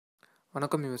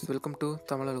வணக்கம் use welcome to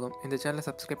Tamil உலகம். இந்த சேனலை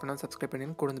சப்ஸ்கிரைப் பண்ணால் சப்ஸ்கிரைப் பண்ணி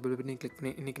கூட பெல் பட்டனை கிளிக்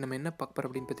பண்ணி இன்றைக்கி நம்ம என்ன பார்க்க போகிறோம்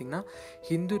அப்படின்னு பார்த்தீங்கன்னா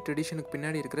ஹிந்து ட்ரெடிஷனுக்கு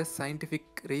பின்னாடி இருக்கிற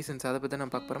சயின்டிஃபிக் ரீசன்ஸ் அதை பற்றி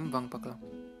நம்ம பார்க்க போகிறோம். வாங்க பார்க்கலாம்.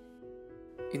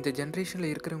 இந்த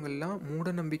ஜென்ரேஷனில்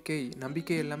இருக்கிறவங்கெல்லாம்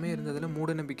நம்பிக்கை எல்லாமே இருந்ததில்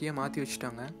மூட நம்பிக்கையை மாற்றி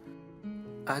வச்சுட்டாங்க.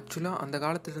 ஆக்சுவலாக அந்த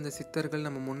காலத்தில் இருந்த சித்தர்கள்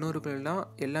நம்ம முன்னோர்கள் எல்லாம்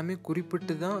எல்லாமே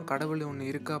குறிப்பிட்டு தான் கடவுள்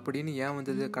ஒன்று இருக்கா அப்படின்னு ஏன்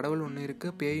வந்தது, கடவுள் ஒன்று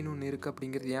இருக்குது பேயின்னு ஒன்று இருக்குது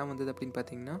அப்படிங்கிறது ஏன் வந்தது அப்படின்னு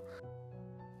பார்த்தீங்கன்னா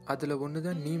அதில் ஒன்று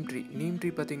தான் நீம் ட்ரீ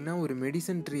பார்த்திங்கன்னா ஒரு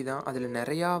மெடிசன் ட்ரீ தான். அதில்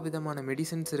நிறையா விதமான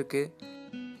மெடிசன்ஸ் இருக்குது.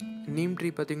 நீம் ட்ரீ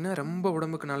பார்த்திங்கன்னா ரொம்ப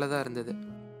உடம்புக்கு நல்லதாக இருந்தது.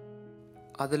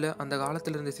 அதில் அந்த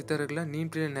காலத்தில் இருந்த சித்தர்களில் நீம்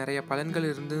ட்ரீயில் நிறைய பலன்கள்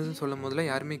இருந்ததுன்னு சொல்லும் போதில்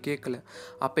யாருமே கேட்கல.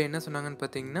 அப்போ என்ன சொன்னாங்கன்னு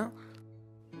பார்த்திங்கன்னா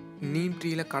நீம்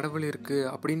ட்ரீயில் கடவுள் இருக்குது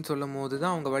அப்படின்னு சொல்லும் போது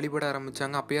தான் அவங்க வழிபட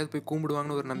ஆரம்பித்தாங்க. அப்போயாவது போய்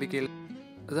கும்பிடுவாங்கன்னு ஒரு நம்பிக்கையில்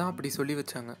தான் அப்படி சொல்லி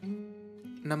வச்சாங்க.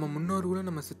 நம்ம முன்னோர்களும்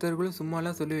நம்ம சித்தர்களும்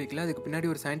சும்மாலாம் சொல்லி வைக்கல, அதுக்கு பின்னாடி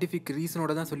ஒரு சயின்டிஃபிக்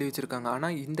ரீசனோட தான் சொல்லி வச்சுருக்காங்க.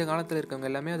 ஆனால் இந்த காலத்தில் இருக்கவங்க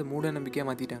எல்லாமே அது மூட நம்பிக்கையாக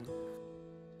மாற்றிட்டாங்க.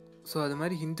 ஸோ அது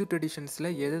மாதிரி ஹிந்து ட்ரெடிஷன்ஸில்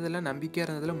எதெல்லாம் நம்பிக்கையாக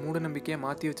இருந்ததில் மூட நம்பிக்கையாக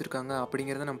மாற்றி வச்சுருக்காங்க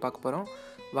அப்படிங்கிறத நம்ம பார்க்க போகிறோம்.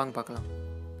 வாங்க பார்க்கலாம்.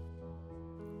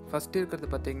 ஃபஸ்ட்டு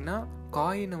இருக்கிறது பார்த்திங்கன்னா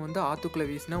காயினை ஆற்றுக்குள்ளே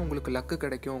வீசினா உங்களுக்கு லக்கு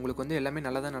கிடைக்கும், உங்களுக்கு எல்லாமே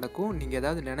நல்லா தான் நடக்கும், நீங்கள்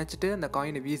ஏதாவது நினச்சிட்டு அந்த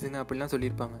காயினை வீசுங்க அப்படிலாம்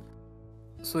சொல்லியிருப்பாங்க.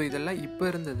 ஸோ இதெல்லாம் இப்போ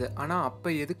இருந்தது. ஆனால் அப்போ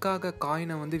எதுக்காக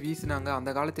காயினை வீசினாங்க, அந்த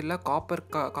காலத்தில்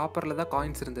காப்பரில் தான்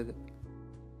காயின்ஸ் இருந்தது.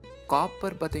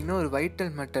 காப்பர் பார்த்திங்கன்னா ஒரு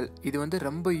வைட்டல் மெட்டல். இது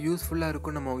ரொம்ப யூஸ்ஃபுல்லாக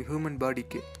இருக்கும் நம்ம ஹியூமன்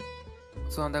பாடிக்கு.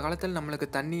 ஸோ அந்த காலத்தில் நம்மளுக்கு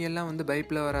தண்ணியெல்லாம்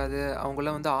பைப்பில் வராது,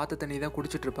 அவங்களாம் ஆற்று தண்ணி தான்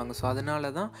குடிச்சிட்ருப்பாங்க. ஸோ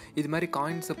அதனால தான் இது மாதிரி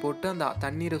காயின்ஸை போட்டு அந்த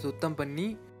தண்ணீரை சுத்தம் பண்ணி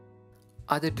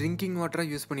அதை ட்ரிங்கிங்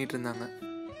வாட்டராக யூஸ் பண்ணிகிட்டு இருந்தாங்க.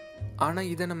 ஆனால்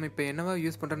இதை நம்ம இப்போ என்னவா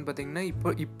யூஸ் பண்ணுறோன்னு பார்த்தீங்கன்னா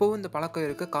இப்போவும் இந்த பழக்கம்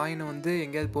இருக்குது. காயினை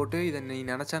எங்கேயாவது போட்டு இதை நீ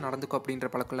நினச்சா நடந்துக்கும் அப்படின்ற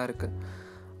பழக்கம்லாம் இருக்குது.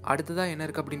 அடுத்ததாக என்ன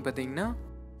இருக்குது அப்படின்னு பார்த்தீங்கன்னா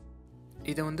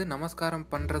இதை நமஸ்காரம்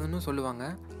பண்ணுறதுன்னு சொல்லுவாங்க.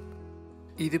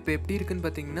 இது இப்போ எப்படி இருக்குன்னு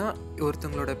பார்த்தீங்கன்னா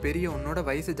ஒருத்தவங்களோட உன்னோட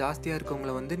வயசு ஜாஸ்தியாக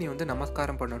இருக்கவங்கள நீ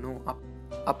நமஸ்காரம் பண்ணணும்,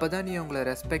 அப்போ தான் நீ அவங்கள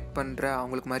ரெஸ்பெக்ட் பண்ணுற,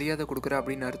 அவங்களுக்கு மரியாதை கொடுக்குற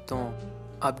அப்படின்னு அர்த்தம்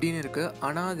அப்படின்னு இருக்குது.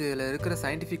 ஆனால் அதில் இருக்கிற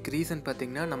சயின்டிஃபிக் ரீசன்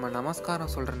பார்த்திங்கன்னா நம்ம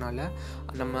நமஸ்காரம் சொல்கிறனால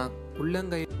நம்ம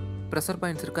உள்ளங்கை ப்ரெஷர்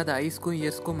பாயிண்ட்ஸ் இருக்குது, அது ஐஸ்க்கும்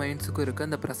இயர்ஸ்க்கும் மைண்ட்ஸுக்கும் இருக்குது.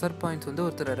 அந்த ப்ரெஷர் பாயிண்ட்ஸ்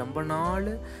ஒருத்தரை ரொம்ப நாள்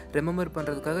ரிமெம்பர்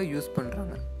பண்ணுறதுக்காக யூஸ்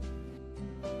பண்ணுறாங்க.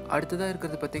 அடுத்ததாக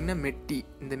இருக்கிறது பார்த்திங்கன்னா மெட்டி.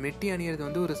 இந்த மெட்டி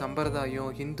அணியிறது ஒரு சம்பிரதாயம்,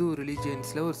 ஹிந்து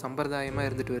ரிலீஜியன்ஸில் ஒரு சம்பிரதாயமாக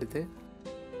இருந்துட்டு வருது.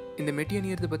 இந்த மெட்டி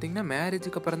அணியிறது பார்த்திங்கன்னா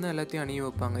மேரேஜுக்கு அப்புறம் தான் எல்லாத்தையும் அணிய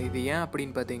வைப்பாங்க. இது ஏன்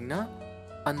அப்படின்னு பார்த்தீங்கன்னா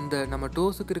அந்த நம்ம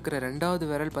டோஸுக்கு இருக்கிற 2வது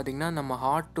விரல் பார்த்திங்கன்னா நம்ம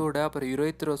ஹார்ட்டோட அப்புறம்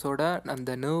யுரேத்ரோஸோட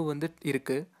அந்த நர்வ்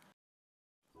இருக்குது.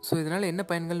 ஸோ இதனால் என்ன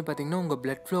பயன்கள்னு பார்த்தீங்கன்னா உங்கள்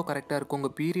பிளட் ஃப்ளோ கரெக்டாக இருக்கும்,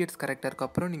 உங்கள் பீரியட்ஸ் கரெக்டாக இருக்கும்.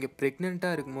 அப்புறம் நீங்கள்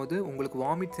ப்ரெக்னெண்ட்டாக இருக்கும்போது உங்களுக்கு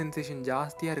வாமிட் சென்சேஷன்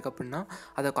ஜாஸ்தியாக இருக்குது அப்படின்னா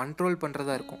அதை கண்ட்ரோல்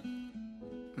பண்ணுறதா இருக்கும்.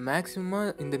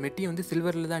 மேக்ஸிமமாக இந்த மெட்டி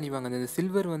சில்வரில் தான் அணிவாங்க. இந்த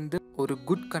சில்வர் ஒரு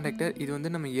குட் கண்டக்டர்.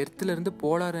 இது நம்ம எர்த்துலேருந்து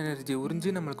போலார் எனர்ஜி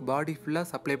உறிஞ்சி நம்மளுக்கு பாடி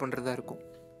ஃபுல்லாக சப்ளை பண்ணுறதா இருக்கும்.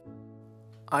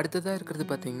 அடுத்ததாக இருக்கிறது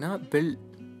பார்த்திங்கன்னா பெல்.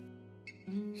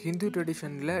 ஹிந்து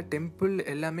ட்ரெடிஷனில் டெம்பிள்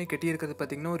எல்லாமே கட்டியிருக்கிறது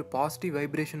பார்த்திங்கன்னா ஒரு பாசிட்டிவ்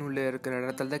வைப்ரேஷன் உள்ள இருக்கிற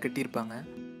இடத்துல தான் கட்டியிருப்பாங்க.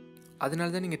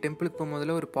 அதனால தான் நீங்கள் டெம்பிளுக்கு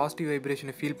போகும்போதில் ஒரு பாசிட்டிவ்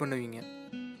வைப்ரேஷனை ஃபீல் பண்ணுவீங்க.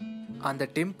 அந்த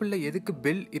டெம்பிளில் எதுக்கு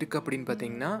பெல் இருக்குது அப்படின்னு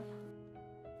பார்த்தீங்கன்னா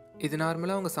இது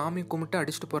நார்மலாக அவங்க சாமி கும்பிட்டு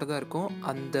அடிச்சுட்டு போகிறதா இருக்கும்.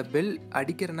 அந்த பெல்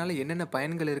அடிக்கிறனால என்னென்ன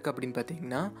பயன்கள் இருக்குது அப்படின்னு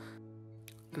பார்த்தீங்கன்னா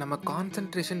நம்ம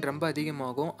கான்சன்ட்ரேஷன் ரொம்ப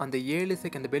அதிகமாகும். அந்த 7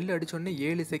 செகண்ட் அந்த பெல் அடித்தோடனே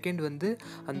 7 செகண்ட்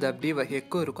அந்த அப்படியே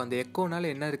எக்கோ இருக்கும். அந்த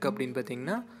எக்கோனால் என்ன இருக்குது அப்படின்னு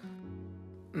பார்த்தீங்கன்னா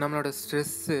நம்மளோட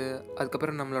ஸ்ட்ரெஸ்ஸு,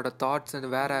 அதுக்கப்புறம் நம்மளோட தாட்ஸ், அந்த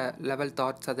வேறு லெவல்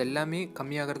தாட்ஸ் அது எல்லாமே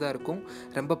கம்மியாகிறதா இருக்கும்.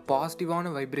 ரொம்ப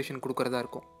பாசிட்டிவான வைப்ரேஷன் கொடுக்குறதா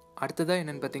இருக்கும். அடுத்ததாக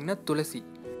என்னென்னு பார்த்தீங்கன்னா துளசி.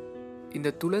 இந்த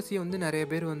துளசியை நிறைய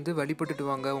பேர் வழிபட்டுட்டு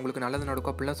வாங்க உங்களுக்கு நல்லது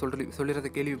நடக்கும் அப்படிலாம்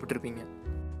சொல்கிறத கேள்விப்பட்டிருப்பீங்க.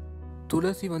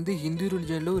 துளசி ஹிந்து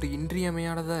ரிலிஜனில் ஒரு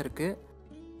இன்றியமையானதாக இருக்குது.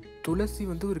 துளசி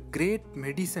ஒரு கிரேட்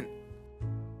மெடிசன்.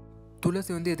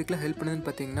 துளசி எதுக்கெல்லாம் ஹெல்ப் பண்ணுதுன்னு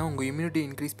பார்த்தீங்கன்னா உங்கள் இம்யூனிட்டி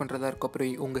இன்க்ரீஸ் பண்ணுறதா இருக்கும்,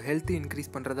 அப்புறம் உங்கள் ஹெல்த்து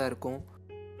இன்க்ரீஸ் பண்ணுறதா இருக்கும்,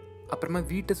 அப்புறமா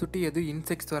வீட்டை சுற்றி எதுவும்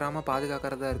இன்செக்ட்ஸ் வராமல்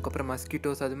பாதுகாக்கிறதா இருக்கும், அப்புறம்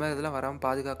மஸ்கிட்டோஸ் அது மாதிரி இதெல்லாம் வராமல்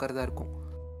பாதுகாக்கிறதா இருக்கும்.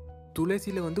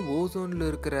 துளசியில் ஓசோனில்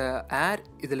இருக்கிற ஏர்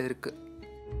இதில் இருக்குது.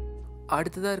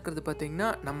 அடுத்ததாக இருக்கிறது பார்த்திங்கன்னா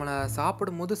நம்மளை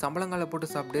சாப்பிடும் போது சம்பளங்காலை போட்டு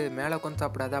சாப்பிடு, மேலே உட்காந்து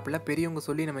சாப்பிடாது அப்படிலாம் பெரியவங்க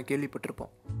சொல்லி நம்ம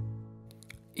கேள்விப்பட்டிருப்போம்.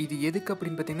 இது எதுக்கு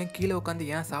அப்படின்னு பார்த்திங்கன்னா கீழே உட்காந்து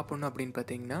ஏன் சாப்பிட்ணும் அப்படின்னு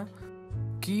பார்த்தீங்கன்னா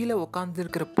கீழே உட்காந்து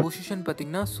இருக்கிற பொசிஷன்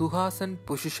பார்த்திங்கன்னா சுஹாசன்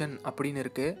பொசிஷன் அப்படின்னு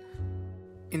இருக்குது.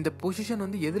 இந்த பொசிஷன்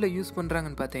எதில் யூஸ்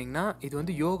பண்ணுறாங்கன்னு பார்த்தீங்கன்னா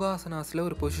இது யோகாசனாஸில்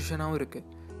ஒரு பொசிஷனாகவும் இருக்குது.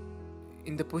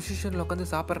 இந்த பொசிஷனில் உட்காந்து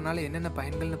சாப்பிட்றதுனால என்னென்ன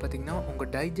பயன்கள்னு பார்த்தீங்கன்னா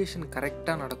உங்கள் டைஜஷன்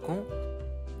கரெக்டாக நடக்கும்,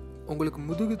 உங்களுக்கு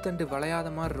முதுகு தண்டு வளையாத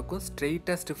மாதிரி இருக்கும்,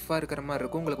 ஸ்ட்ரெயிட்டாக ஸ்டிஃபாக இருக்கிற மாதிரி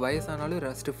இருக்கும், உங்களுக்கு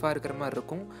வயசானாலும் ஸ்டிஃபாக இருக்கிற மாதிரி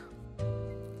இருக்கும்.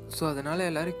 ஸோ அதனால்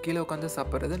எல்லோரும் கீழே உட்காந்து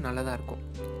சாப்பிட்றது நல்லதாக இருக்கும்.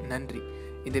 நன்றி.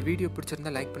 இந்த வீடியோ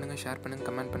பிடிச்சிருந்தால் லைக் பண்ணுங்கள், ஷேர் பண்ணுங்கள்,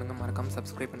 கமெண்ட் பண்ணுங்கள், மறக்காமல்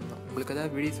சப்ஸ்கிரைப் பண்ணுங்கள். உங்களுக்கு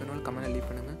ஏதாவது வீடியோஸ் வேணாலும் கமெண்ட் லீவ்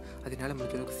பண்ணுங்கள், அதனால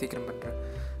முடிஞ்ச அளவுக்கு சீக்கிரம் பண்ணுறேன்.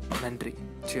 நன்றி.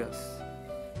 சியர்ஸ்.